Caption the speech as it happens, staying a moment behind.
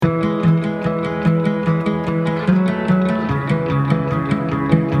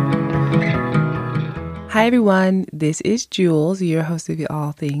Hi everyone, this is Jules, your host of the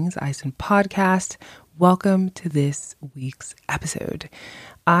All Things Iceland podcast. Welcome to this week's episode.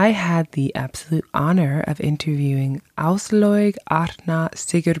 I had the absolute honor of interviewing Áslaug Arna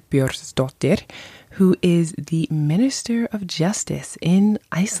Sigurbjörnsdóttir, who is the Minister of Justice in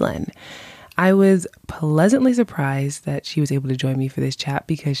Iceland. I was pleasantly surprised that she was able to join me for this chat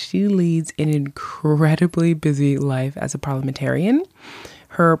because she leads an incredibly busy life as a parliamentarian.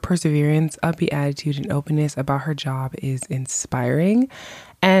 Her perseverance, upbeat attitude, and openness about her job is inspiring.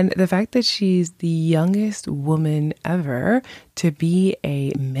 And the fact that she's the youngest woman ever to be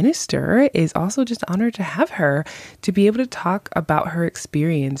a minister is also just an honor to have her, to be able to talk about her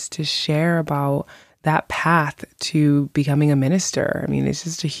experience, to share about that path to becoming a minister. I mean, it's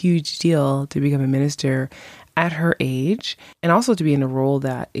just a huge deal to become a minister at her age, and also to be in a role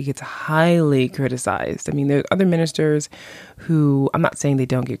that it gets highly criticized. I mean, there are other ministers who, I'm not saying they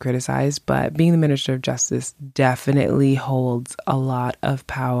don't get criticized, but being the Minister of Justice definitely holds a lot of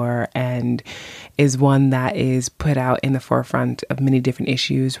power and is one that is put out in the forefront of many different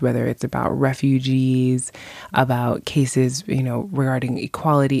issues, whether it's about refugees, about cases, regarding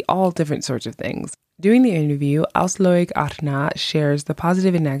equality, all different sorts of things. During the interview, Áslaug Arna shares the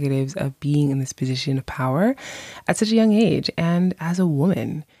positive and negatives of being in this position of power at such a young age and as a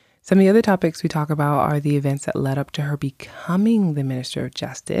woman. Some of the other topics we talk about are the events that led up to her becoming the Minister of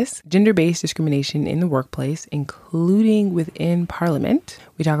Justice, gender-based discrimination in the workplace, including within Parliament.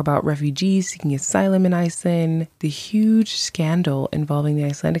 We talk about refugees seeking asylum in Iceland, the huge scandal involving the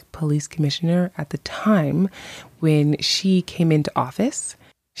Icelandic police commissioner at the time when she came into office.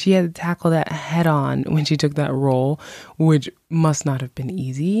 She had to tackle that head on when she took that role, which must not have been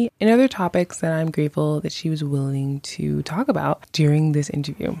easy, and other topics that I'm grateful that she was willing to talk about during this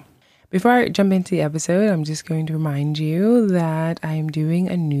interview. Before I jump into the episode, I'm just going to remind you that I am doing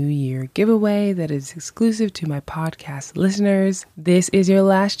a New Year giveaway that is exclusive to my podcast listeners. This is your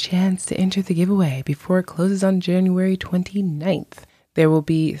last chance to enter the giveaway before it closes on January 29th. There will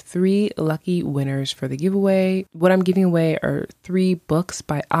be 3 lucky winners for the giveaway. What I'm giving away are 3 books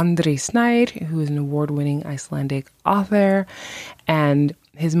by Andri Snær, who is an award-winning Icelandic author. And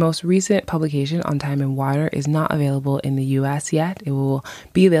his most recent publication, On Time and Water, is not available in the US yet. It will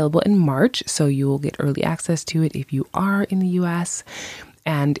be available in March, so you will get early access to it if you are in the US.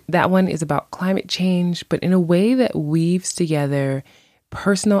 And that one is about climate change, but in a way that weaves together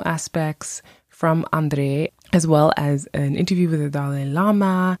personal aspects from Andri, as well as an interview with the Dalai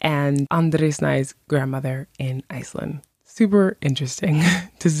Lama and Andri Snær's grandmother in Iceland. Super interesting,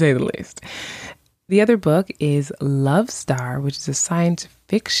 to say the least. The other book is Love Star, which is a science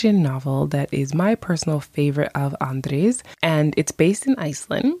fiction novel that is my personal favorite of Andri's, and it's based in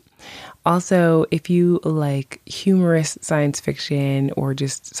Iceland. Also, if you like humorous science fiction or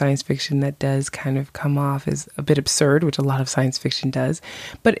just science fiction that does kind of come off as a bit absurd, which a lot of science fiction does,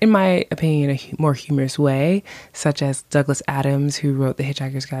 but in my opinion, in a more humorous way, such as Douglas Adams, who wrote The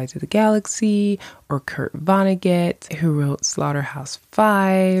Hitchhiker's Guide to the Galaxy, or Kurt Vonnegut, who wrote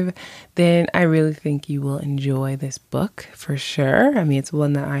Slaughterhouse-Five, then I really think you will enjoy this book for sure. I mean, it's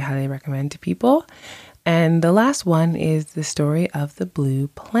one that I highly recommend to people. And the last one is The Story of the Blue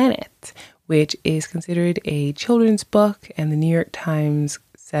Planet, which is considered a children's book, and the New York Times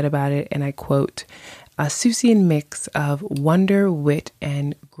said about it, and I quote, "a Seussian mix of wonder, wit,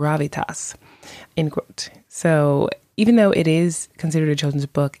 and gravitas," end quote. So even though it is considered a children's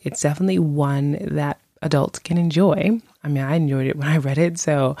book, it's definitely one that adults can enjoy. I mean, I enjoyed it when I read it,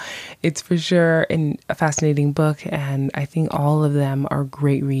 so it's for sure a fascinating book, and I think all of them are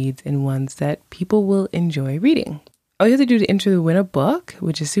great reads and ones that people will enjoy reading. All you have to do to enter to win a book,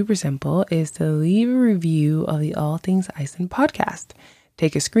 which is super simple, is to leave a review of the All Things Iceland podcast.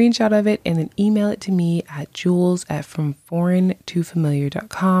 Take a screenshot of it and then email it to me at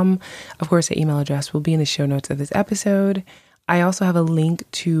jules@fromforeigntofamiliar.com. Of course, the email address will be in the show notes of this episode. I also have a link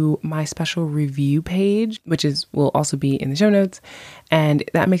to my special review page, which will also be in the show notes. And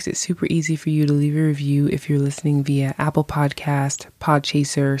that makes it super easy for you to leave a review if you're listening via Apple Podcast,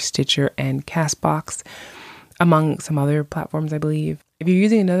 Podchaser, Stitcher, and Castbox, among some other platforms, I believe. If you're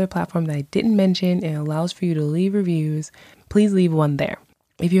using another platform that I didn't mention and allows for you to leave reviews, please leave one there.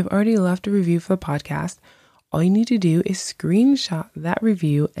 If you've already left a review for the podcast, all you need to do is screenshot that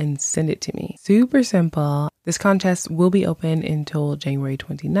review and send it to me. Super simple. This contest will be open until January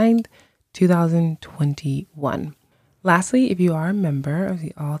 29th, 2021. Lastly, if you are a member of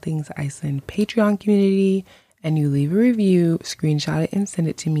the All Things Iceland Patreon community and you leave a review, screenshot it and send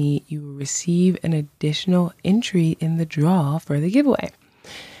it to me, you will receive an additional entry in the draw for the giveaway.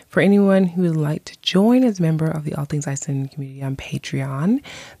 For anyone who would like to join as a member of the All Things Iceland community on Patreon,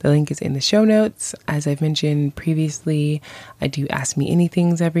 the link is in the show notes. As I've mentioned previously, I do Ask Me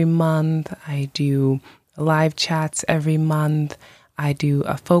Anythings every month. I do live chats every month. I do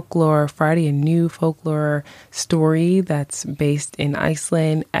a folklore Friday, a new folklore story that's based in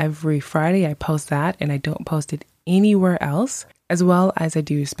Iceland. Every Friday I post that, and I don't post it anywhere else, as well as I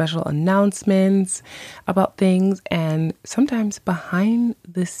do special announcements about things and sometimes behind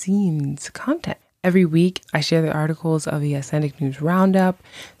the scenes content. Every week, I share the articles of the Icelandic News Roundup,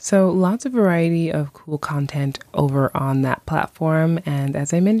 so lots of variety of cool content over on that platform. And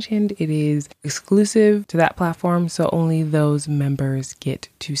as I mentioned, it is exclusive to that platform, so only those members get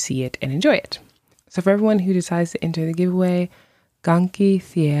to see it and enjoy it. So for everyone who decides to enter the giveaway, gangi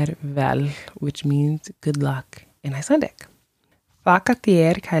þér vel, which means good luck in Icelandic. Þakka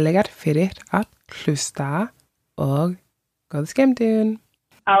þér kærlegar fyrir að hlusta og góða skemmtun.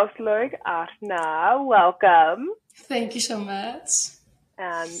 Áslaug, Arna, welcome. Thank you so much.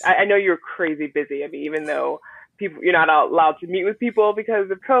 And I know you're crazy busy. I mean, even though you're not allowed to meet with people because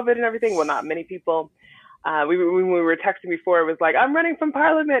of COVID and everything. Well, not many people. When we were texting before, it was like, I'm running from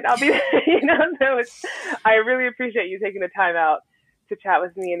Parliament. I'll be there. So I really appreciate you taking the time out to chat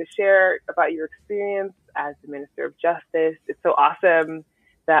with me and to share about your experience as the Minister of Justice. It's so awesome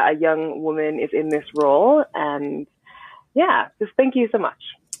that a young woman is in this role. And yeah, just thank you so much.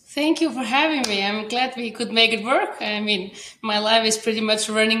 Thank you for having me. I'm glad we could make it work. I mean, my life is pretty much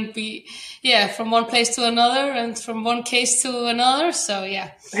running, from one place to another and from one case to another. So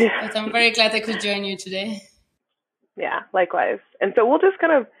but I'm very glad I could join you today. Yeah, likewise. And so we'll just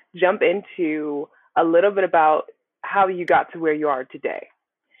kind of jump into a little bit about how you got to where you are today.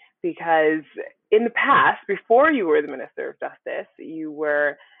 Because in the past, before you were the Minister of Justice, you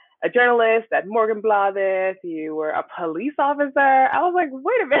were a journalist at Morgunblaðið, you were a police officer. I was like,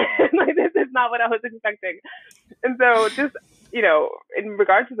 wait a minute, like this is not what I was expecting. And so just, in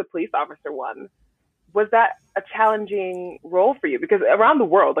regards to the police officer one, was that a challenging role for you? Because around the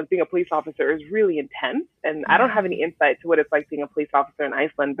world, like being a police officer is really intense. And I don't have any insight to what it's like being a police officer in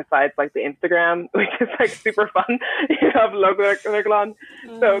Iceland besides like the Instagram, which is like super fun, of Lögreglan.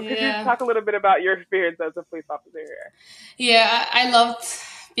 So could you talk a little bit about your experience as a police officer here? Yeah, I loved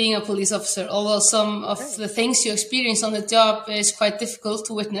being a police officer, although some of the things you experience on the job is quite difficult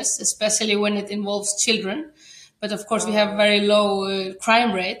to witness, especially when it involves children. But of course, we have very low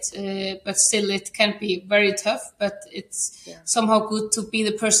crime rate, but still it can be very tough. But it's somehow good to be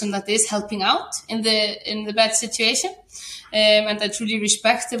the person that is helping out in the bad situation. And I truly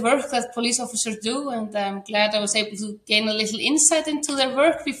respect the work that police officers do. And I'm glad I was able to gain a little insight into their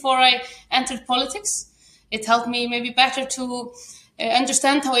work before I entered politics. It helped me maybe better to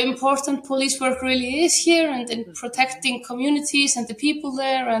understand how important police work really is here and in protecting communities and the people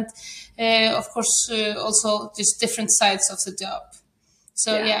there. And of course, also just different sides of the job.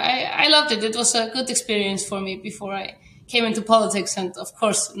 So I loved it. It was a good experience for me before I came into politics. And of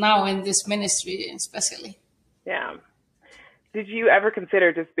course, now in this ministry especially. Yeah. Did you ever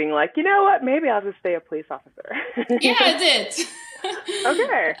consider just being like, you know what, maybe I'll just stay a police officer? Yeah, I did.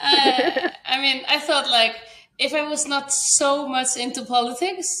 Okay. I mean, I thought like, if I was not so much into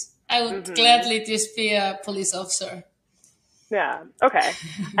politics, I would gladly just be a police officer. Yeah. Okay.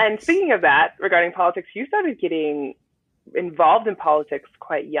 And speaking of that, regarding politics, you started getting involved in politics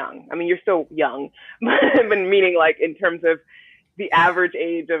quite young. I mean, you're still young, but meaning like in terms of the average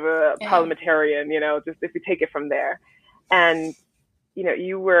age of a parliamentarian, just if you take it from there. And,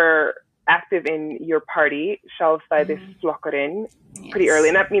 you were active in your party, Sjálvstæðisflokkurinn, pretty early.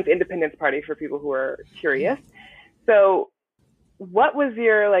 And that means Independence Party for people who are curious. So what was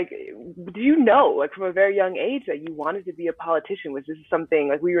your, do you know, from a very young age that you wanted to be a politician? Was this something,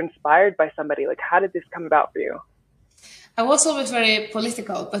 were you inspired by somebody? How did this come about for you? I was always very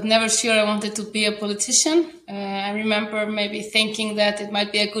political, but never sure I wanted to be a politician. I remember maybe thinking that it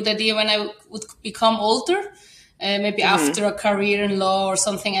might be a good idea when I would become older. Maybe after a career in law or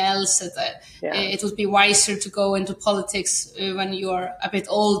something else, it would be wiser to go into politics when you are a bit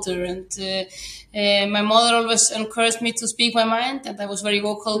older. And my mother always encouraged me to speak my mind, and I was very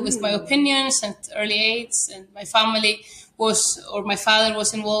vocal with my opinions at early age. And my family my father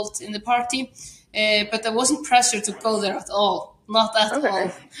was involved in the party, but I wasn't pressured to go there at all. Not at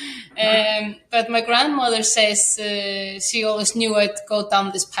all. But my grandmother says she always knew I'd go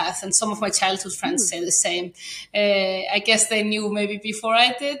down this path, and some of my childhood friends say the same. I guess they knew maybe before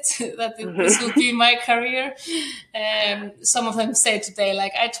I did that this would be my career. Some of them say today,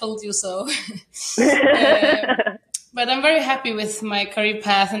 I told you so. but I'm very happy with my career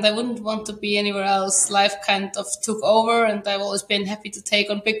path, and I wouldn't want to be anywhere else. Life kind of took over, and I've always been happy to take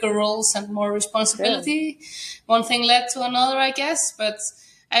on bigger roles and more responsibility. Yeah. One thing led to another, I guess. But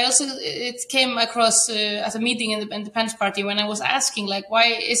I also, it came across at a meeting in the Independence Party when I was asking, like, why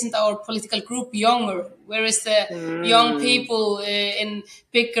isn't our political group younger? Where is the young people in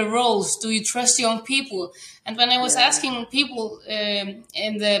bigger roles? Do you trust young people? And when I was asking people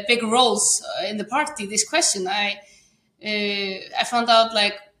in the big roles in the party this question, I found out,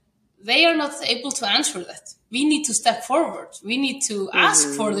 like, they are not able to answer that. We need to step forward. We need to ask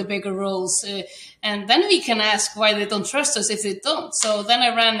for the bigger roles. And then we can ask why they don't trust us if they don't. So then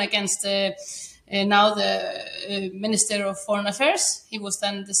I ran against now the Minister of Foreign Affairs. He was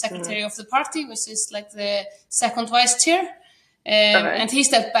then the secretary of the party, which is like the second vice chair. And he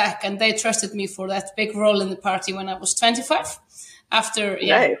stepped back, and they trusted me for that big role in the party when I was 25. After,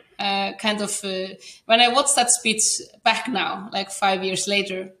 kind of, when I watched that speech back now, like 5 years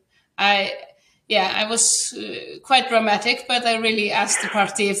later, I was quite dramatic, but I really asked the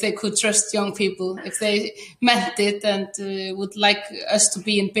party if they could trust young people, if they meant it and would like us to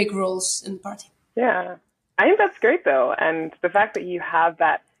be in big roles in the party. Yeah, I think that's great, though. And the fact that you have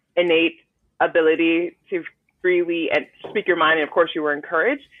that innate ability to freely and speak your mind, and of course you were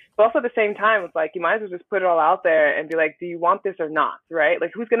encouraged, but also at the same time, it's like, you might as well just put it all out there and be like, do you want this or not, right?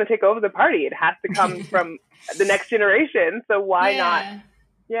 Like, who's going to take over the party? It has to come from the next generation, so why not?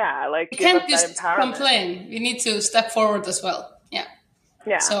 Yeah, like, you can't just complain. You need to step forward as well. Yeah,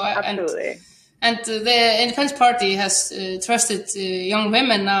 so absolutely. And the Independence Party has trusted young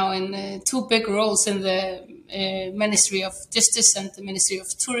women now in two big roles in the Ministry of Justice and the Ministry of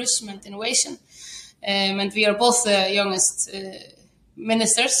Tourism and Innovation. And we are both the youngest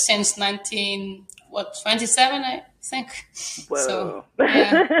ministers since 1927, I think. Whoa. So,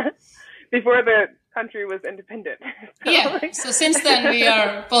 yeah. Before the country was independent. So since then we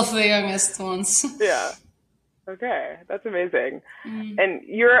are both the youngest ones. Yeah. Okay, that's amazing. And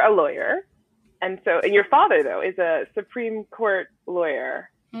you're a lawyer, and your father, though, is a Supreme Court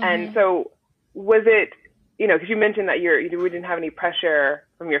lawyer. And so was it, because you mentioned that we didn't have any pressure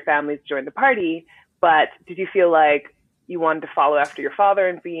from your family to join the party, but did you feel like you wanted to follow after your father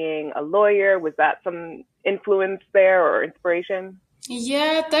in being a lawyer? Was that some influence there or inspiration?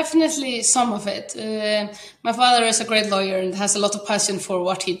 Yeah, definitely some of it. My father is a great lawyer and has a lot of passion for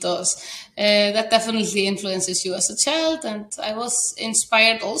what he does. That definitely influences you as a child. And I was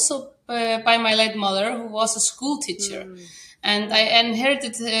inspired also by my late mother, who was a school teacher. And I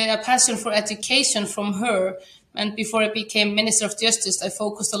inherited a passion for education from her. And before I became Minister of Justice, I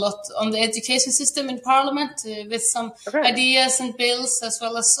focused a lot on the education system in Parliament with some ideas and bills as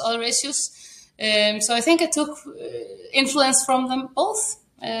well as other issues. So I think I took influence from them both.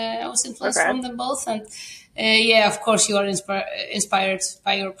 I was influenced from them both. And of course, you are inspired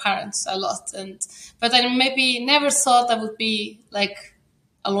by your parents a lot. But I maybe never thought I would be like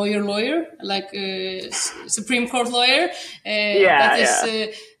a lawyer, like a Supreme Court lawyer. That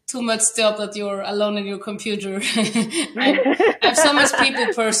is too much job that you're alone in your computer. I'm so much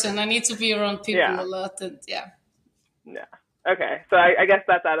people person. I need to be around people a lot. And Yeah. Okay, so I guess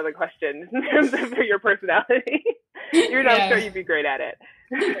that's out of the question in terms of your personality. You're not sure you'd be great at it.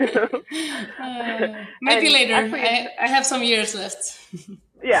 Maybe later. I have some years left.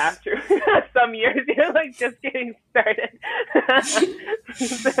 Yeah, true. Some years. You're like just getting started.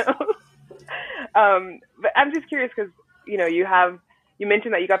 But I'm just curious because, you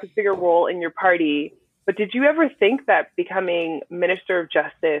mentioned that you got this bigger role in your party, but did you ever think that becoming Minister of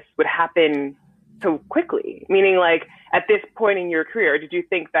Justice would happen so quickly? Meaning, like, at this point in your career, did you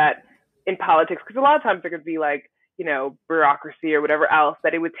think that in politics, because a lot of times there could be like, bureaucracy or whatever else,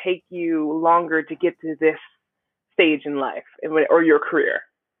 that it would take you longer to get to this stage in life or your career?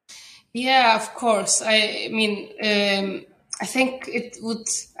 Yeah, of course. I mean, I think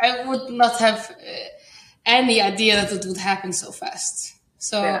I would not have any idea that it would happen so fast.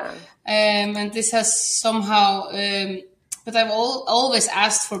 So, and this has somehow, but I've always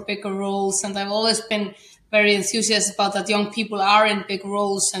asked for bigger roles, and I've always been very enthusiastic about that young people are in big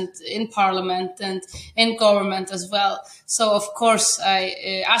roles and in Parliament and in government as well. So, of course,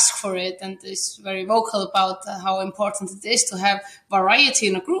 I ask for it and is very vocal about how important it is to have variety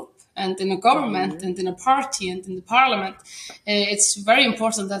in a group and in a government and in a party and in the Parliament. It's very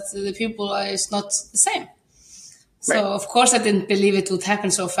important that the people is not the same. So, of course, I didn't believe it would happen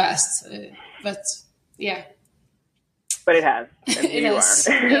so fast. But, yeah. But it has. And it has.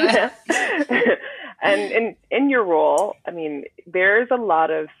 Yeah. And in your role, I mean, there's a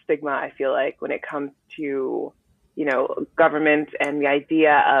lot of stigma, I feel like, when it comes to, government and the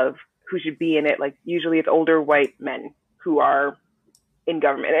idea of who should be in it, like usually it's older white men who are in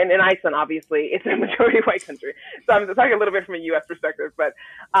government. And in Iceland, obviously, it's a majority white country. So I'm talking a little bit from a U.S. perspective, but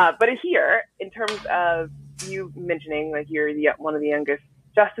here, in terms of you mentioning like you're one of the youngest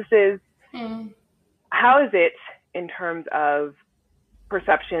justices, how is it in terms of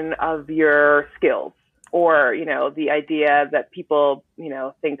perception of your skills, or the idea that people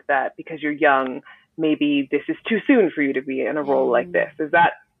think that because you're young, maybe this is too soon for you to be in a role like this? Is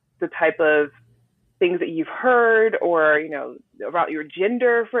that the type of things that you've heard, or about your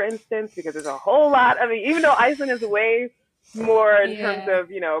gender, for instance? Because there's a whole lot. I mean, even though Iceland is way more in terms of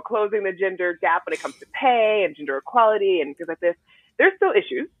closing the gender gap when it comes to pay and gender equality and things like this, there's still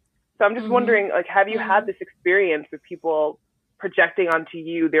issues. So I'm just wondering, like, have you had this experience with people projecting onto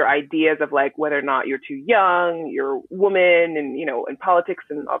you their ideas of like whether or not you're too young, you're a woman, and in politics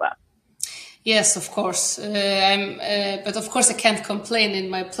and all that? Yes, of course. But of course I can't complain in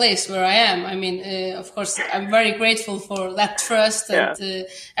my place where I am. I mean, of course, I'm very grateful for that trust and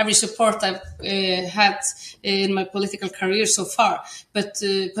every support I've had in my political career so far. But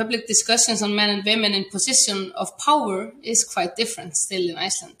public discussions on men and women in position of power is quite different still in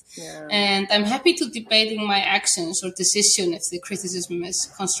Iceland. Yeah. And I'm happy to debating my actions or decision if the criticism is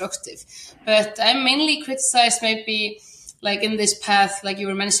constructive. But I'm mainly criticized maybe like in this path, like you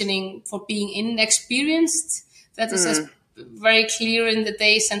were mentioning, for being inexperienced. That is very clear in the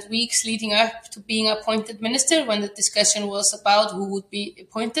days and weeks leading up to being appointed minister, when the discussion was about who would be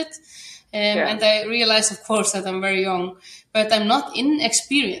appointed. And I realized, of course, that I'm very young, but I'm not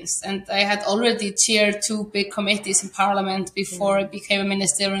inexperienced. And I had already chaired 2 big committees in parliament before I became a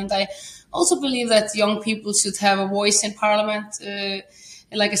minister. And I also believe that young people should have a voice in parliament.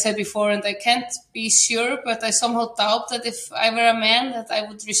 Like I said before, and I can't be sure, but I somehow doubt that if I were a man, that I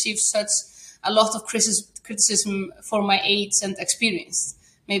would receive such a lot of criticism for my age and experience.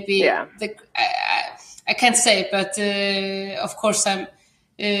 Maybe I can't say, but of course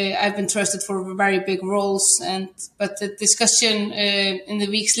I've been trusted for very big roles, but the discussion in the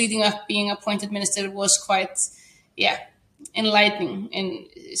weeks leading up being appointed minister was quite enlightening in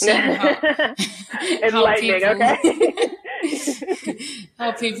seeing how enlightening.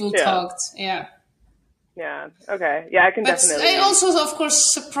 how people talked. Yeah. Okay. Yeah, I can definitely. I also, of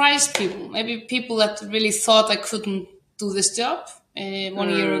course, surprised people. Maybe people that really thought I couldn't do this job 1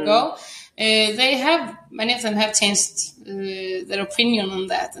 year ago. Many of them have changed their opinion on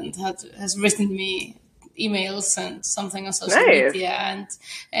that, and has written me emails and something on social media. And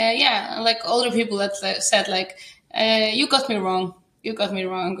like older people that said like, you got me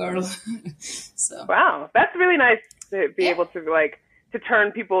wrong, girl. So. Wow, that's really nice to be able to to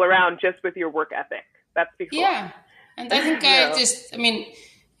turn people around just with your work ethic. That speaks. Yeah, and I think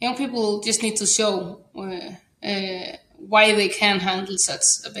young people just need to show why they can handle such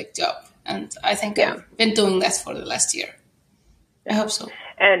a big job, and I think I've been doing that for the last year. I hope so.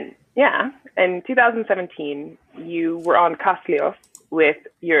 And in 2017, you were on Kastljós with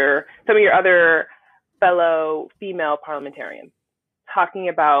some of your other fellow female parliamentarians, talking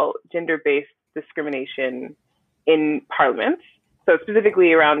about gender-based discrimination in parliament. So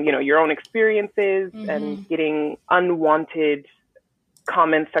specifically around, your own experiences and getting unwanted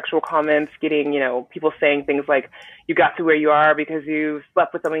comments, sexual comments, getting, people saying things like you got to where you are because you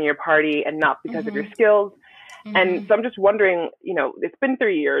slept with someone in your party and not because of your skills. And so I'm just wondering, it's been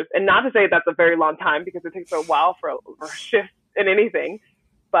 3 years, and not to say that's a very long time because it takes a while for a shift in anything.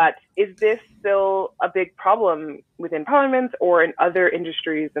 But is this still a big problem within parliament or in other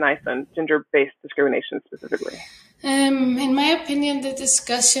industries in Iceland, gender-based discrimination specifically? In my opinion, the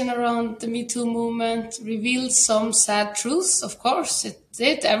discussion around the Me Too movement revealed some sad truths. Of course, it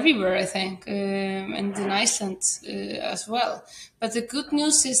did everywhere, I think, and in Iceland as well. But the good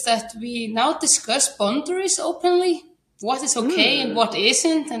news is that we now discuss boundaries openly. What is okay and what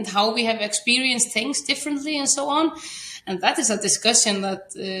isn't, and how we have experienced things differently and so on. And that is a discussion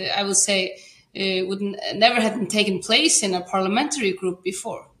that I would say would never have been taken place in a parliamentary group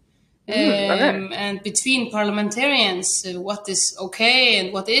before. And between parliamentarians, what is okay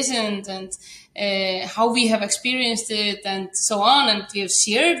and what isn't, and how we have experienced it and so on. And we have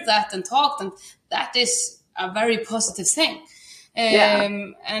shared that and talked, and that is a very positive thing.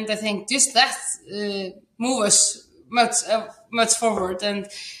 And I think just that move us much forward, and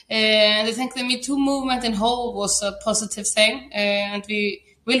I think the Me Too movement in whole was a positive thing, and we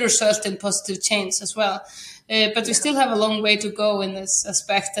will result in positive change as well. But we still have a long way to go in this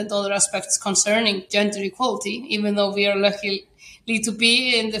aspect and other aspects concerning gender equality, even though we are lucky to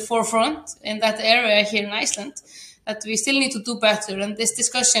be in the forefront in that area here in Iceland, that we still need to do better. And this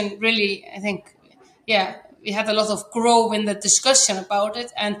discussion really, I think, we had a lot of grow in the discussion about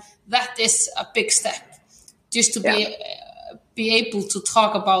it, and that is a big step, just to be able to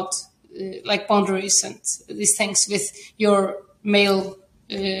talk about like boundaries and these things with your male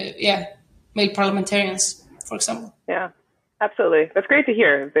parliamentarians, for example. Yeah, absolutely. That's great to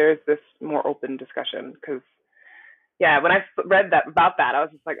hear. There's this more open discussion because, when I read about that, I was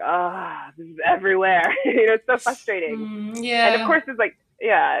just like, this is everywhere. It's so frustrating. And of course, it's like,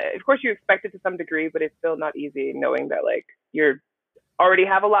 of course you expect it to some degree, but it's still not easy knowing that like you're already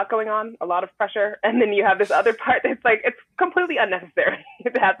have a lot going on, a lot of pressure, and then you have this other part that's like it's completely unnecessary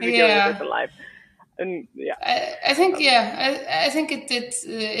to have to be dealing with this in life. And I think I think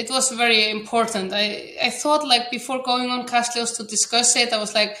it was very important. I thought like before going on Kastljós to discuss it, I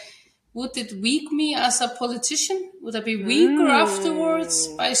was like, would it weak me as a politician? Would I be weaker afterwards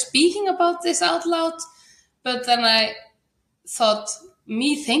by speaking about this out loud? But then I thought,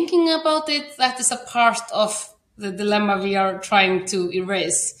 me thinking about it, that is a part of the dilemma we are trying to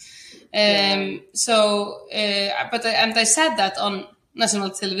erase. And I said that on national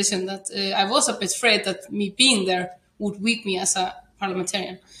television that I was a bit afraid that me being there would weak me as a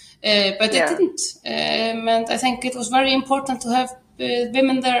parliamentarian. But it didn't. And I think it was very important to have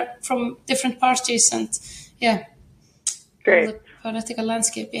women there from different parties and great the political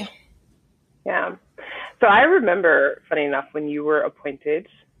landscape. So I remember, funny enough, when you were appointed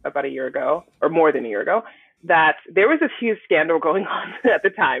about a year ago or more than a year ago, that there was a huge scandal going on at the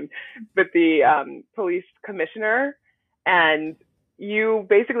time with the police commissioner, and you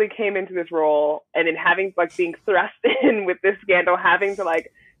basically came into this role and in having like being thrust in with this scandal, having to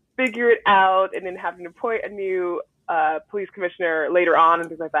like figure it out and then having to appoint a new police commissioner later on and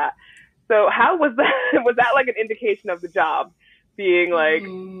things like that. So how was that? Was that like an indication of the job being like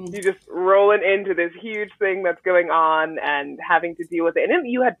you just rolling into this huge thing that's going on and having to deal with it? And then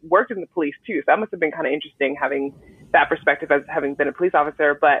you had worked in the police too, so that must have been kind of interesting having that perspective as having been a police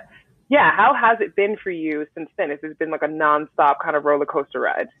officer. But how has it been for you since then? Has it been like a nonstop kind of roller coaster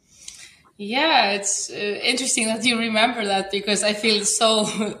ride? Yeah, it's interesting that you remember that because I feel so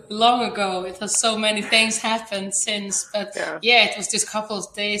long ago. It has so many things happened since, but it was just a couple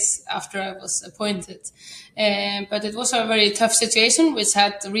of days after I was appointed. But it was a very tough situation, which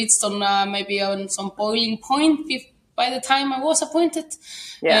had reached on maybe on some boiling point by the time I was appointed.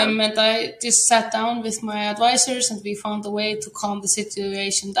 And I just sat down with my advisors and we found a way to calm the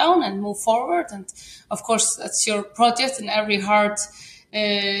situation down and move forward. And of course, that's your project and every hard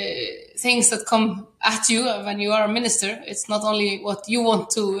things that come at you when you are a minister. It's not only what you want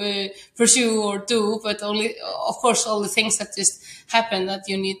to pursue or do, but only, of course, all the things that just happen that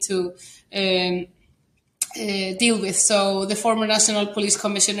you need to deal with. So the former National Police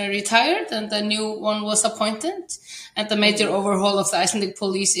Commissioner retired and the new one was appointed, and the major overhaul of the Icelandic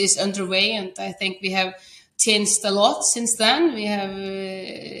police is underway. And I think we have changed a lot since then. We have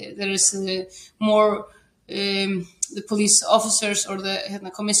there is more the police officers or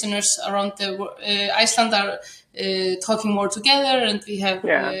the commissioners around Iceland are talking more together, and we have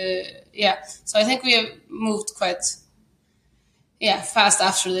So I think we have moved quite fast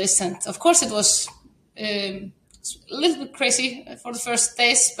after this, and of course it was a little bit crazy for the first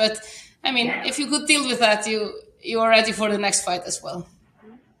days, but I mean, if you could deal with that, you are ready for the next fight as well.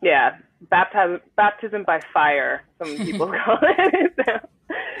 Yeah, baptism by fire, some people call it.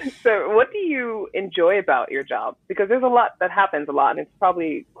 So what do you enjoy about your job? Because there's a lot that happens a lot, and it's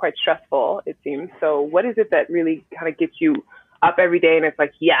probably quite stressful, it seems. So what is it that really kind of gets you up every day and it's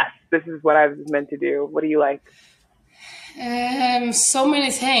like, yes, this is what I was meant to do? What do you like? So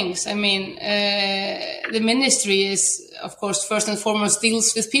many things. I mean, the ministry is, of course, first and foremost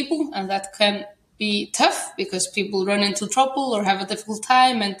deals with people, and that can be tough because people run into trouble or have a difficult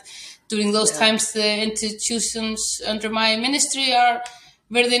time. And during those times, the institutions under my ministry are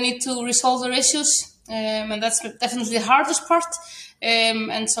where they need to resolve their issues. And that's definitely the hardest part.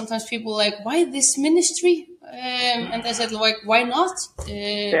 And sometimes people are like, why this ministry? And I said, like, why not?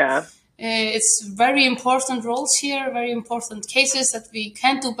 It's very important roles here, very important cases that we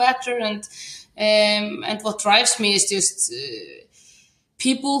can do better. And what drives me is just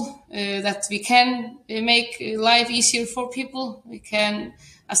people, that we can make life easier for people. We can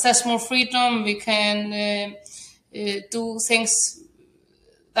assess more freedom. We can do things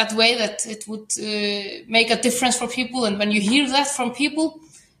that way that it would make a difference for people. And when you hear that from people,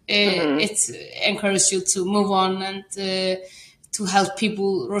 it encourages you to move on and to help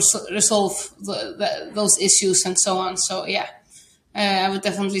people resolve those issues and so on. So, I would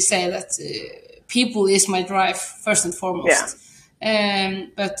definitely say that people is my drive, first and foremost.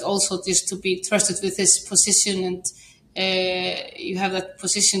 But also just to be trusted with this position and you have that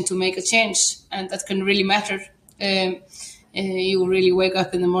position to make a change, and that can really matter. You really wake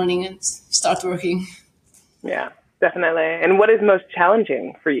up in the morning and start working. Yeah, definitely. And what is most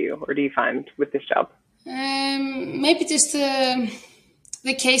challenging for you, or do you find with this job? Maybe just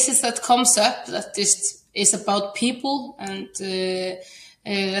the cases that comes up that just is about people, and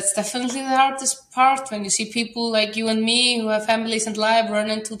that's definitely the hardest part, when you see people like you and me who have families and life run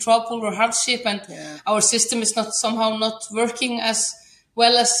into trouble or hardship, and our system is somehow not working as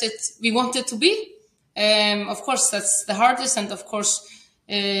well as we want it to be. Of course, that's the hardest, and of course,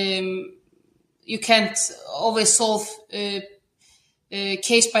 you can't always solve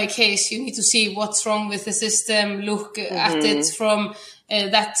case by case. You need to see what's wrong with the system, look at it from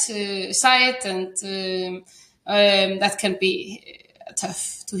that side, and that can be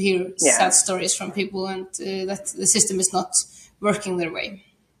tough to hear sad stories from people, and that the system is not working their way.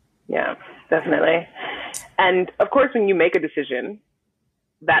 Yeah, definitely. And of course, when you make a decision,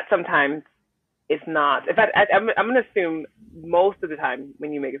 that sometimes is not. In fact, I'm going to assume most of the time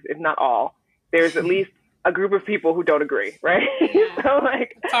when you make it, if not all, there's at least a group of people who don't agree, right? Yeah. So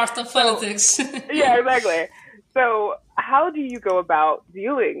like part of politics. Yeah, exactly. So how do you go about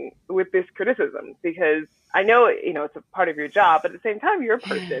dealing with this criticism? Because I know, it's a part of your job, but at the same time, you're a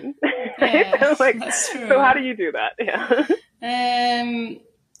person. Right? Yeah, so, that's true. So how do you do that? Yeah.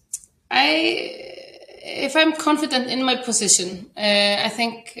 If I'm confident in my position, I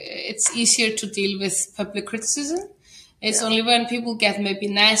think it's easier to deal with public criticism. It's only when people get maybe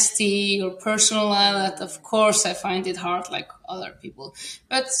nasty or personal that, of course, I find it hard, like other people.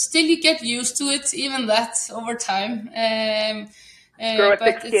 But still, you get used to it, even that, over time. Grow a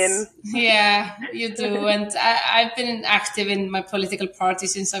thick skin. Yeah, you do. And I've been active in my political party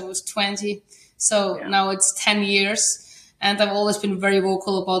since I was 20. So now it's 10 years. And I've always been very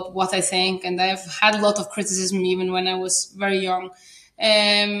vocal about what I think. And I've had a lot of criticism even when I was very young.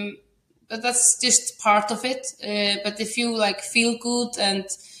 But that's just part of it. But if you feel good and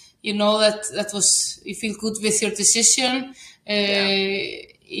you know you feel good with your decision,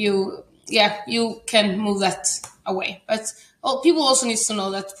 you can move that away. But people also need to know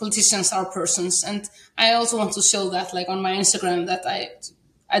that politicians are persons. And I also want to show that, on my Instagram, that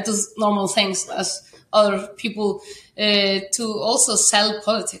I do normal things as other people, to also sell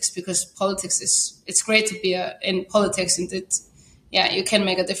politics, because politics it's great to be in politics, and you can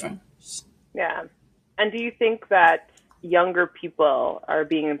make a difference. Yeah. And do you think that younger people are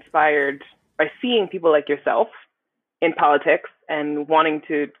being inspired by seeing people like yourself in politics and wanting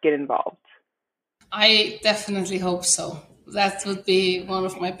to get involved? I definitely hope so. That would be one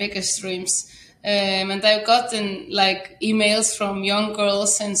of my biggest dreams. And I've gotten emails from young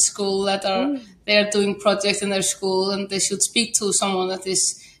girls in school that they're doing projects in their school, and they should speak to someone that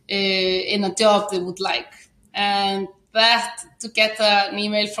is in a job they would like. And that, to get an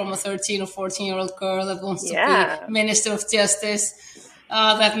email from a 13 or 14-year-old girl that wants to be Minister of Justice,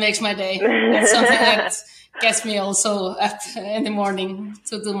 that makes my day. That's something that gets me also up in the morning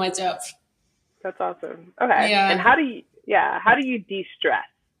to do my job. That's awesome. Okay. Yeah. And how do you de-stress?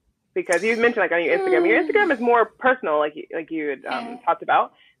 Because you mentioned on your Instagram. Your Instagram is more personal, like you had talked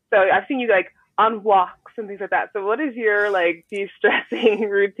about. So I've seen you on walks and things like that. So what is your de-stressing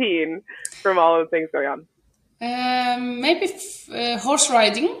routine from all of the things going on? Maybe horse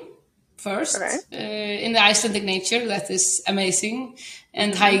riding first, in the Icelandic nature. That is amazing.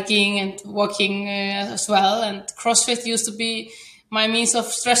 And hiking and walking as well. And CrossFit used to be my means of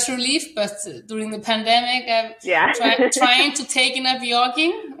stress relief, but during the pandemic, I'm trying to take up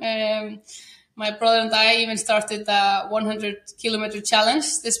jogging. My brother and I even started a 100-kilometer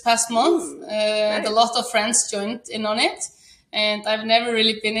challenge this past month. And a lot of friends joined in on it. And I've never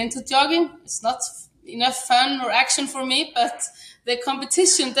really been into jogging. It's not enough fun or action for me, but the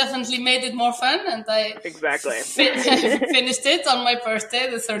competition definitely made it more fun, and I finished it on my birthday,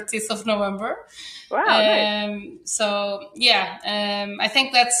 the 30th of November. Wow! Nice. So I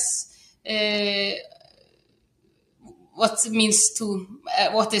think that's what it means to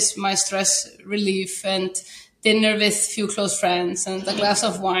what is my stress relief, and dinner with few close friends and a glass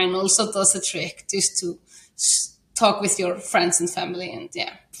of wine also does a trick, just to talk with your friends and family, and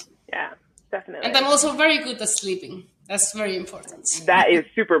yeah, definitely. And I'm also very good at sleeping. That's very important. That is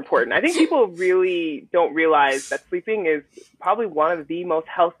super important. I think people really don't realize that sleeping is probably one of the most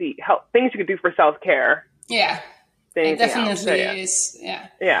healthy things you can do for self-care. Yeah, it definitely is.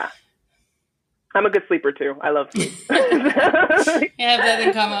 Yeah. I'm a good sleeper too. I love sleep. Yeah, that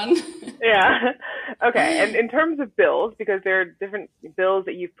in common. Yeah. Okay. And in terms of bills, because there are different bills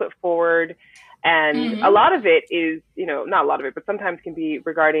that you've put forward, And a lot of it is, not a lot of it, but sometimes can be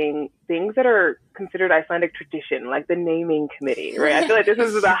regarding things that are considered Icelandic tradition, like the naming committee, right? I feel like this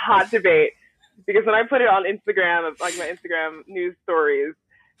is a hot debate because when I put it on Instagram, like my Instagram news stories,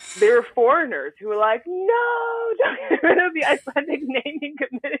 there were foreigners who were like, no, don't get rid of the Icelandic naming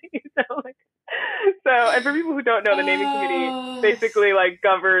committee. And for people who don't know, the naming committee basically like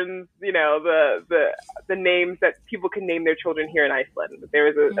governs, the names that people can name their children here in Iceland. There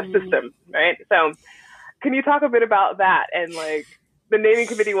is a system, right? So can you talk a bit about that and like the naming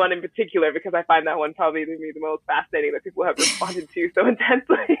committee one in particular, because I find that one probably to be the most fascinating that people have responded to so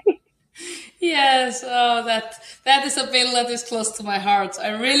intensely. Yes, that is a bill that is close to my heart. I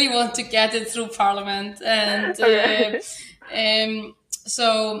really want to get it through Parliament, and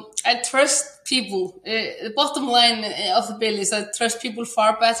so I trust people. The bottom line of the bill is I trust people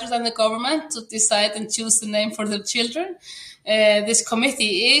far better than the government to decide and choose the name for their children. This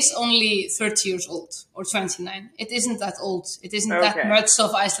committee is only 30 years old or 29. It isn't that old. It isn't that much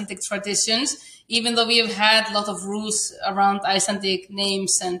of Icelandic traditions, even though we have had a lot of rules around Icelandic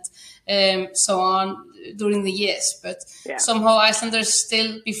names and so on during the years. But somehow Icelanders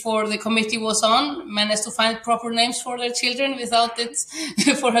still, before the committee was on, managed to find proper names for their children without it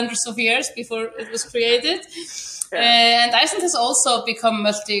for hundreds of years before it was created. And Iceland has also become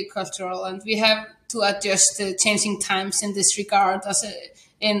multicultural, and we have to adjust to changing times in this regard as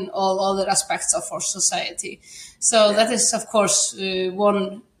in all other aspects of our society. So that is, of course,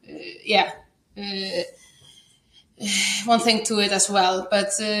 one thing to it as well.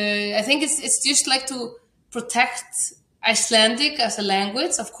 But I think it's just like to protect Icelandic as a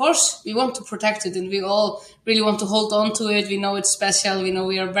language. Of course, we want to protect it, and we all really want to hold on to it. We know it's special. We know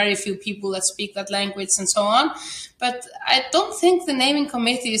we are very few people that speak that language and so on. But I don't think the naming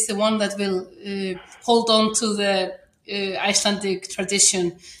committee is the one that will hold on to the Icelandic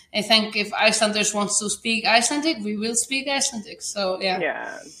tradition. I think if Icelanders want to speak Icelandic, we will speak Icelandic. So,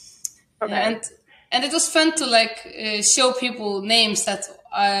 yeah. Okay. And it was fun to show people names that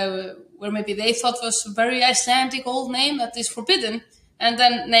where maybe they thought was a very Icelandic old name that is forbidden, and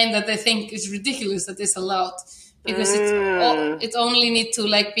then name that they think is ridiculous that is allowed, because it only need to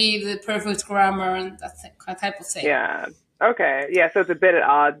be the perfect grammar and that type of thing. Yeah. Okay. Yeah. So it's a bit at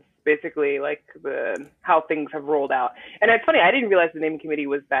odds, basically, like how things have rolled out. And it's funny, I didn't realize the naming committee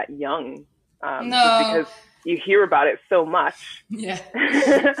was that young. No. Because you hear about it so much. Yeah.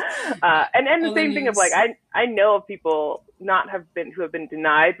 And the same thing of I know of people who have been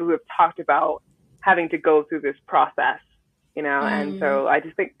denied, but who have talked about having to go through this process, and so I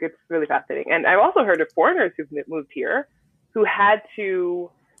just think it's really fascinating. And I've also heard of foreigners who've moved here who had to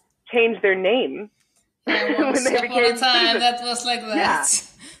change their name when they became citizens. That was like that. Yeah.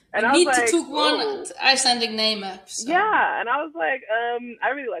 And I need to took one Icelandic name up. So. Yeah, and I was like, I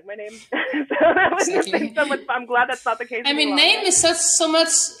really like my name. So that was exactly. So much. I'm glad that's not the case. I mean, name is so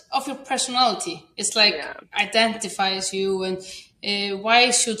much of your personality. It's identifies you, and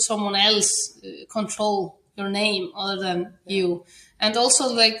why should someone else control your name other than you? And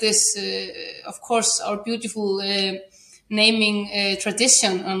also this, of course, our beautiful naming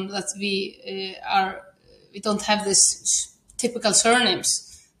tradition, that we don't have this typical surnames.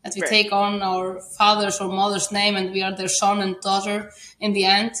 That we take on our father's or mother's name, and we are their son and daughter in the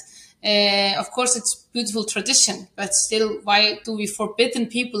end. Of course, it's beautiful tradition, but still, why do we forbidden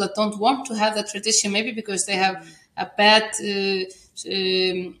people that don't want to have that tradition? Maybe because they have a bad, they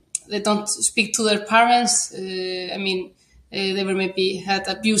don't speak to their parents. They were maybe had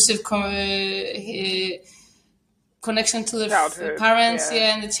abusive connection to their parents,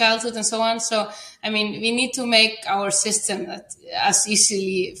 in the childhood and so on. So, we need to make our system as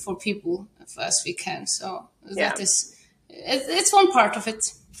easily for people as we can. So that is, it's one part of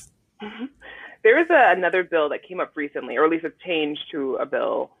it. Mm-hmm. There was another bill that came up recently, or at least a change to a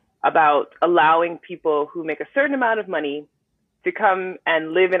bill about allowing people who make a certain amount of money to come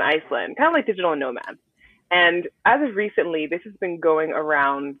and live in Iceland, kind of like digital nomads. And as of recently, this has been going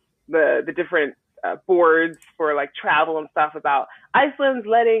around the different boards for travel and stuff about Iceland's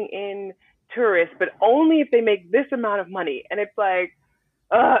letting in tourists, but only if they make this amount of money. And it's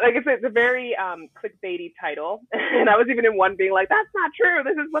it's a very clickbaity title. And I was even in one being like, that's not true.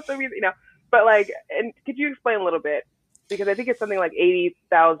 This is what the reason, But and could you explain a little bit? Because I think it's something like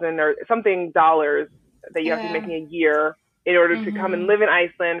 $80,000 or something dollars that you have to be making a year in order to come and live in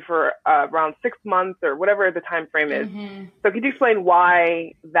Iceland for around 6 months or whatever the time frame is. So could you explain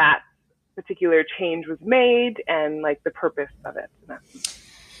why that particular change was made and the purpose of it?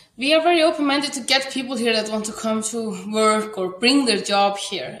 We are very open-minded to get people here that want to come to work or bring their job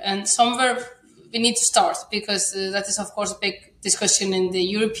here. And some were we need to start, because that is, of course, a big discussion in the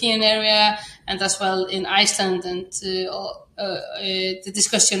European area and as well in Iceland, and the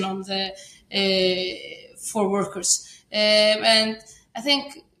discussion on the for workers. And I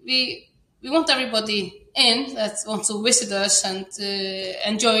think we want everybody in that wants to visit us and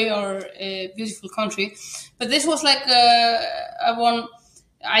enjoy our beautiful country. But this was like a one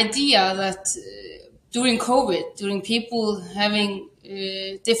idea that during COVID, during people having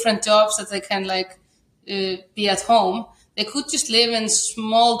different jobs that they can be at home, they could just live in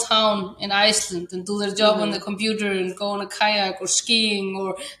small town in Iceland and do their job on the computer and go on a kayak or skiing,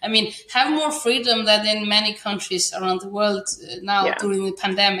 or have more freedom than in many countries around the world now during the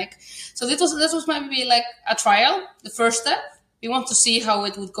pandemic. So this was maybe like a trial, the first step. We want to see how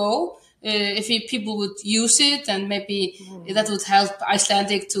it would go. If people would use it, and maybe that would help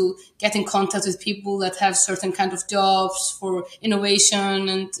Icelandic to get in contact with people that have certain kind of jobs for innovation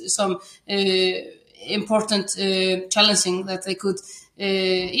and some important challenging that they could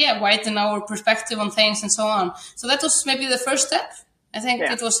widen our perspective on things and so on. So that was maybe the first step. I think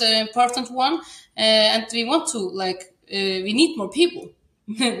it was an important one, and we want to we need more people.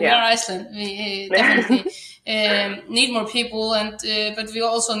 We are Iceland. We definitely need more people, and but we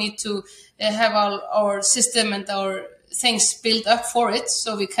also need to have our system and our things built up for it,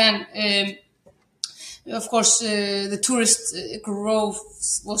 so we can. Of course, the tourist growth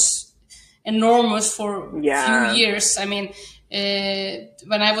was enormous for a few years. When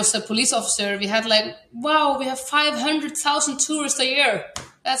I was a police officer, we had we have 500,000 tourists a year.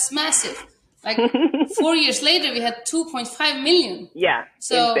 That's massive. 4 years later, we had 2.5 million. Yeah,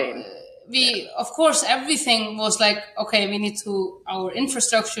 so insane. Of course, everything was okay, we need our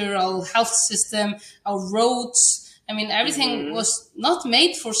infrastructure, our health system, our roads. Everything was not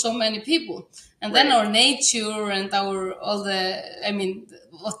made for so many people. And then our nature and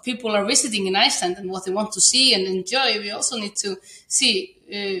what people are visiting in Iceland and what they want to see and enjoy, we also need to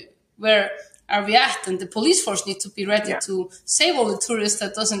see where are we at, and the police force need to be ready to save all the tourists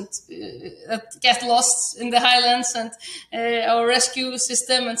that that get lost in the highlands, and our rescue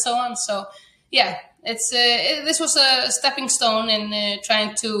system and so on. So it's this was a stepping stone in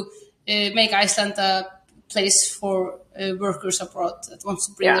trying to make Iceland a place for workers abroad that wants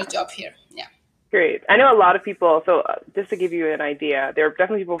to bring their job here. Great. I know a lot of people, so just to give you an idea, there are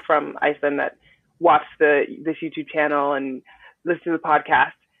definitely people from Iceland that watch this YouTube channel and listen to the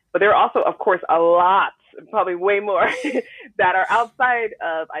podcast, but there are also, of course, a lot, probably way more, that are outside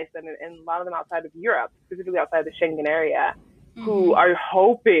of Iceland, and a lot of them outside of Europe, specifically outside the Schengen area, who are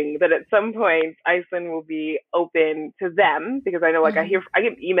hoping that at some point Iceland will be open to them, because I know, I get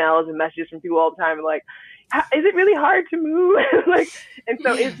emails and messages from people all the time, is it really hard to move? And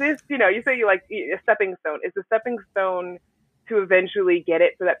so is this, you say you a stepping stone. Is the stepping stone to eventually get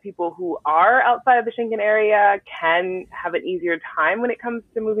it so that people who are outside of the Schengen area can have an easier time when it comes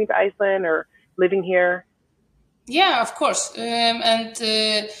to moving to Iceland or living here? Yeah, of course. We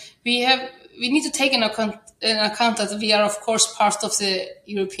need to take in account that we are, of course, part of the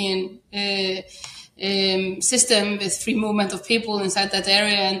European system with free movement of people inside that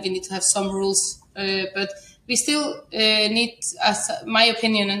area, and we need to have some rules. But we still need, as my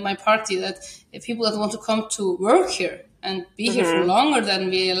opinion and my party, that people that want to come to work here and be here for longer than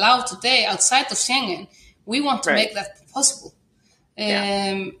we allow today outside of Schengen, we want to make that possible.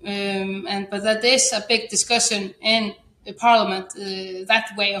 But that is a big discussion in the Parliament,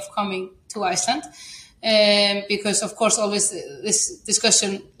 that way of coming to Iceland. Because, of course, always this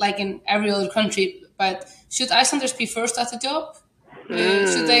discussion, like in every other country, but should Icelanders be first at the job?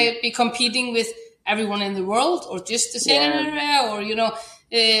 Should they be competing with everyone in the world, or just the Schengen area, or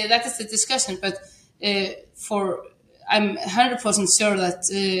that is the discussion. But I'm 100% sure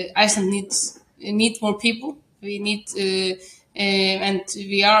that Iceland needs more people. We need and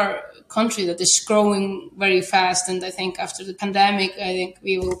we are a country that is growing very fast. And I think after the pandemic,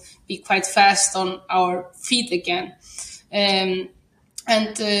 we will be quite fast on our feet again.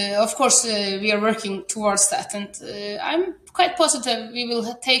 Of course, we are working towards that, and I'm quite positive we will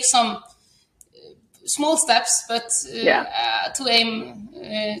take some small steps, but to aim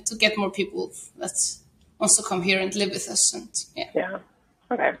to get more people that wants to come here and live with us, and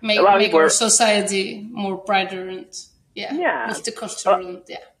okay, make our society more brighter and multicultural.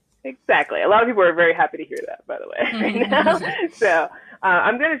 Exactly. A lot of people are very happy to hear that, by the way, right now. So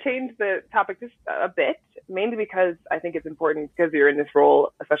I'm going to change the topic just a bit, mainly because I think it's important, because you're in this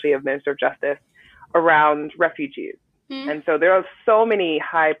role, especially of Minister of Justice, around refugees. And so there are so many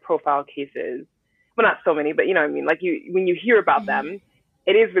high-profile cases. Well, not so many, but when you hear about them,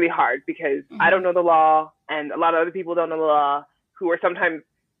 it is really hard, because I don't know the law, and a lot of other people don't know the law, who are sometimes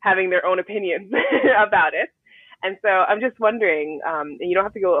having their own opinions about it. And so I'm just wondering, and you don't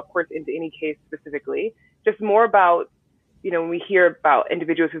have to go, of course, into any case specifically, just more about, when we hear about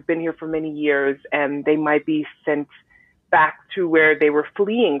individuals who've been here for many years and they might be sent back to where they were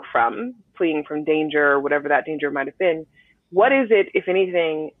fleeing from danger, or whatever that danger might have been. What is it, if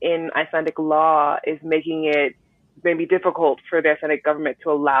anything, in Icelandic law is making it maybe difficult for the Icelandic government to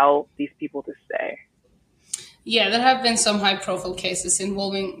allow these people to stay? Yeah, there have been some high-profile cases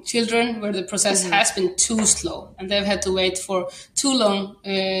involving children where the process has been too slow, and they've had to wait for too long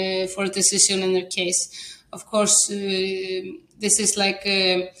for a decision in their case. Of course, this is like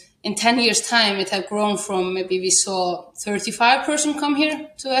in 10 years' time, it had grown from maybe we saw 35 person come here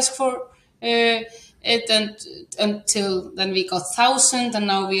to ask for it, and until then we got 1,000, and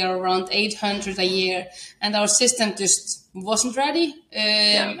now we are around 800 a year, and our system just wasn't ready,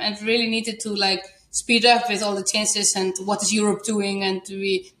 and really needed to speed up with all the changes and what is Europe doing, and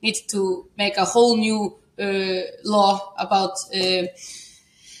we needed to make a whole new law about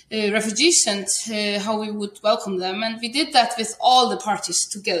refugees and how we would welcome them, and we did that with all the parties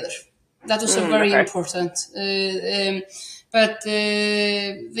together. That was very important. But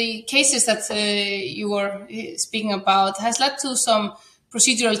the cases that you were speaking about has led to some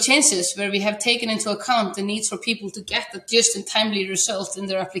procedural changes where we have taken into account the needs for people to get a just and timely result in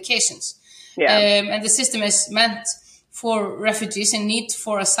their applications. Yeah. And the system is meant for refugees in need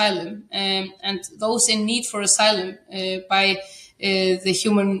for asylum, and those in need for asylum by the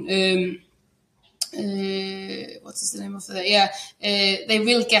human, what is the name of that? Yeah, they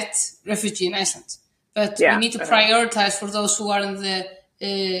will get refugee in Iceland. But we need to prioritize for those who are in the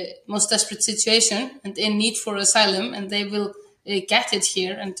most desperate situation and in need for asylum, and they will get it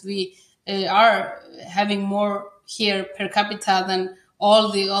here. And we are having more here per capita than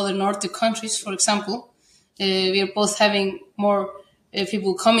all the other Nordic countries, for example. We are both having more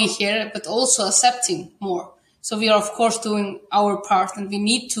people coming here, but also accepting more. So we are, of course, doing our part, and we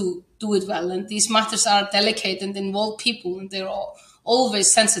need to do it well. And these matters are delicate and involve people, and they're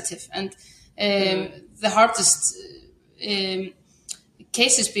always sensitive. And the hardest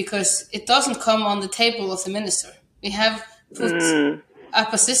cases, because it doesn't come on the table of the minister. We have put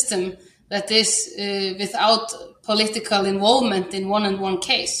up a system that is without political involvement in one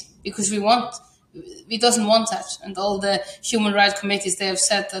case, because we doesn't want that. And all the human rights committees, they have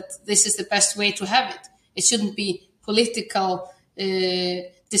said that this is the best way to have it. It shouldn't be political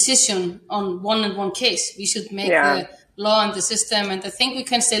decision on one case. We should make the law and the system, and I think we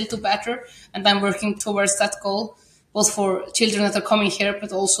can still do better. And I'm working towards that goal, both for children that are coming here,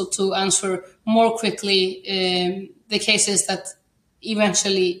 but also to answer more quickly the cases that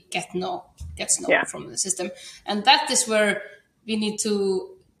eventually gets no from the system. And that is where we need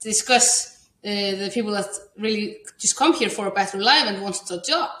to discuss the people that really just come here for a better life and want a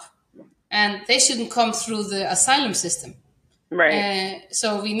job. And they shouldn't come through the asylum system. Right.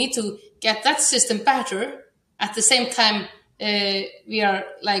 So we need to get that system better. At the same time, we are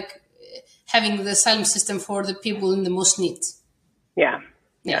having the asylum system for the people in the most need. Yeah.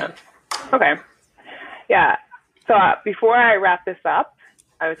 Okay. Yeah. So before I wrap this up,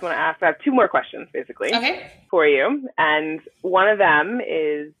 I just want to ask, I have two more questions basically for you. And one of them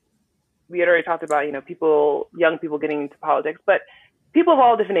is, we had already talked about, young people getting into politics, but people of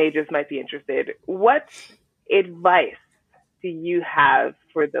all different ages might be interested. What advice do you have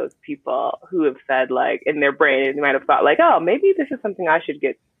for those people who have said, in their brain, they might have thought, oh, maybe this is something I should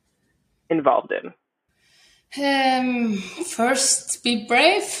get involved in? First, be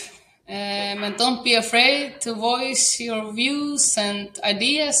brave, and don't be afraid to voice your views and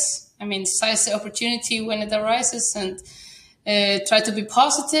ideas. Seize the opportunity when it arises, and try to be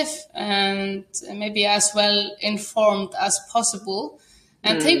positive and maybe as well informed as possible,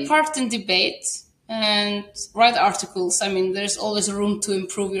 and take part in debate and write articles. There's always room to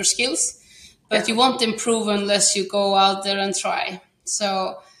improve your skills, but you won't improve unless you go out there and try.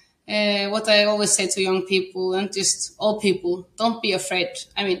 So what I always say to young people and just all people, don't be afraid.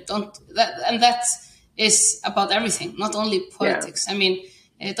 That is about everything, not only politics.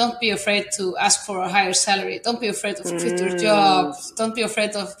 Don't be afraid to ask for a higher salary. Don't be afraid of quit your job. Don't be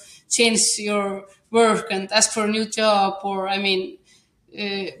afraid of change your work and ask for a new job, or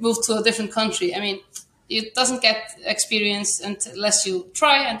move to a different country. It doesn't get experience unless you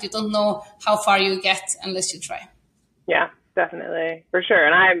try, and you don't know how far you get unless you try. Yeah, definitely, for sure.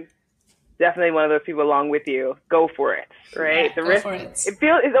 And I'm definitely one of those people along with you. Go for it, right? Yeah, the risk. For it.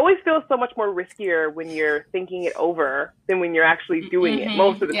 It always feels so much more riskier when you're thinking it over than when you're actually doing it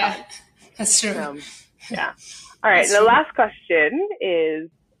most of the time. That's true. Yeah. All right. And the last question is,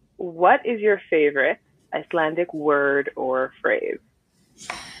 what is your favorite Icelandic word or phrase?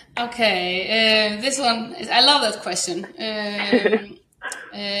 Okay, this one, I love that question.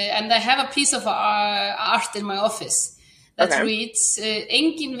 And I have a piece of art in my office that reads,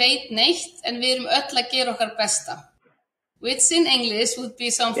 enginn veit neitt en við erum öll að gera okkar besta. Which in English would be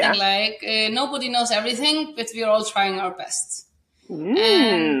something like, nobody knows everything, but we're all trying our best.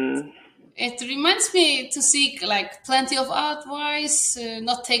 And it reminds me to seek like plenty of advice,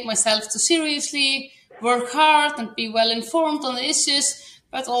 not take myself too seriously, work hard and be well informed on the issues,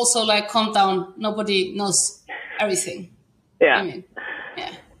 but also like calm down. Nobody knows everything. Yeah. I mean,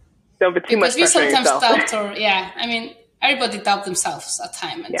 yeah. Don't put too much pressure on yourself. Because we sometimes doubt, I mean, everybody doubt themselves at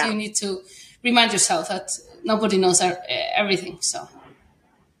time, and you need to remind yourself that nobody knows everything. So.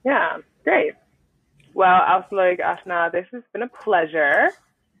 Yeah, great. Well, Áslaug, Ashna, this has been a pleasure.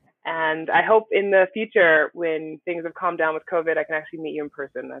 And I hope in the future, when things have calmed down with COVID, I can actually meet you in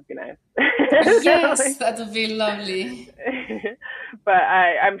person. That'd be nice. Yes, that would be lovely. But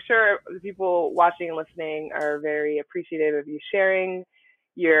I'm sure the people watching and listening are very appreciative of you sharing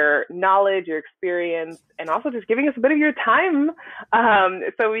your knowledge, your experience, and also just giving us a bit of your time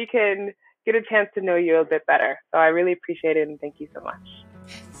so we can get a chance to know you a bit better. So I really appreciate it, and thank you so much.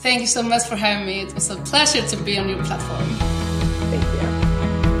 Thank you so much for having me. It was a pleasure to be on your platform. Thank you.